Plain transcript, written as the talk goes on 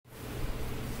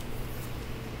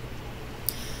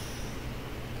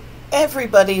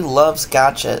Everybody loves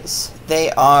gachas.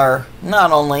 They are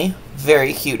not only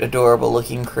very cute, adorable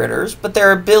looking critters, but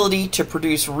their ability to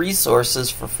produce resources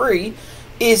for free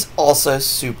is also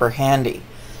super handy.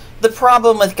 The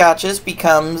problem with gachas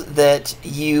becomes that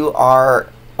you are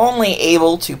only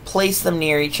able to place them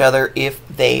near each other if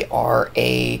they are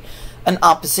an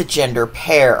opposite gender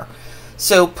pair.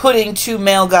 So putting two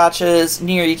male gachas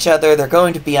near each other, they're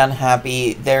going to be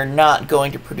unhappy. They're not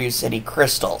going to produce any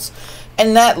crystals.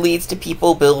 And that leads to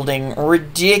people building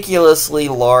ridiculously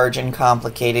large and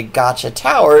complicated gacha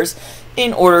towers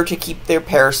in order to keep their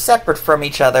pairs separate from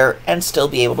each other and still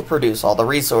be able to produce all the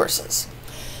resources.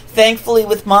 Thankfully,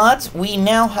 with mods, we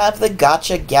now have the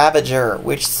Gacha Gavager,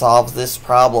 which solves this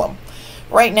problem.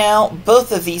 Right now,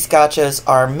 both of these gachas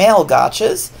are male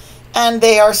gachas, and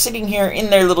they are sitting here in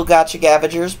their little Gacha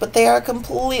Gavagers, but they are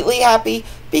completely happy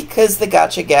because the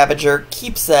Gacha Gavager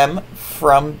keeps them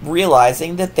from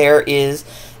realizing that there is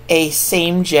a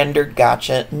same-gendered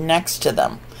gacha next to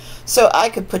them. So I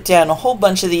could put down a whole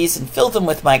bunch of these and fill them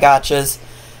with my gachas,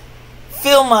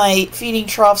 fill my feeding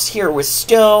troughs here with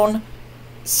stone,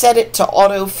 set it to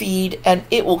auto-feed, and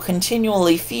it will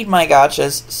continually feed my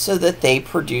gachas so that they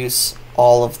produce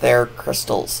all of their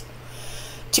crystals.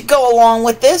 To go along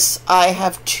with this, I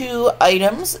have two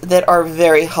items that are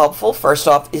very helpful. First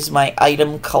off is my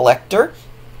item collector.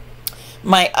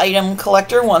 My item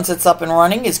collector, once it's up and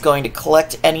running, is going to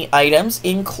collect any items,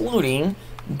 including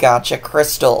gacha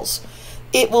crystals.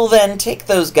 It will then take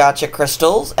those gacha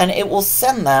crystals and it will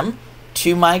send them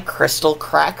to my crystal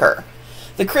cracker.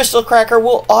 The crystal cracker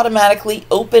will automatically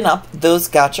open up those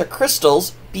gacha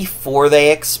crystals before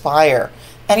they expire,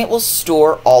 and it will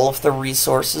store all of the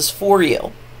resources for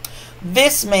you.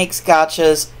 This makes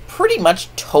gachas pretty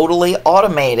much totally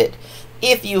automated.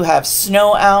 If you have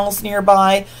snow owls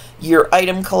nearby, your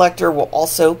item collector will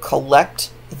also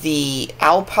collect the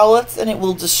owl pellets and it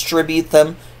will distribute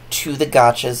them to the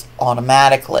gachas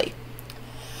automatically.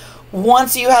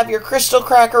 Once you have your crystal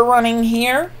cracker running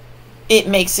here, it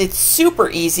makes it super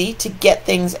easy to get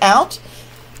things out.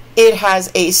 It has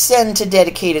a send to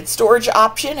dedicated storage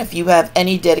option. If you have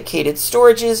any dedicated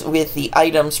storages with the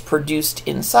items produced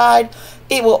inside,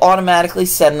 it will automatically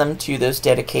send them to those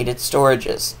dedicated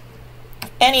storages.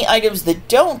 Any items that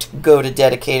don't go to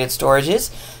dedicated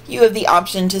storages, you have the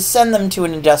option to send them to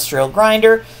an industrial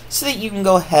grinder so that you can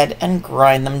go ahead and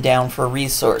grind them down for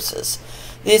resources.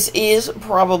 This is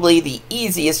probably the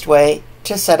easiest way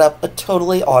to set up a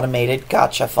totally automated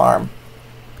gacha farm.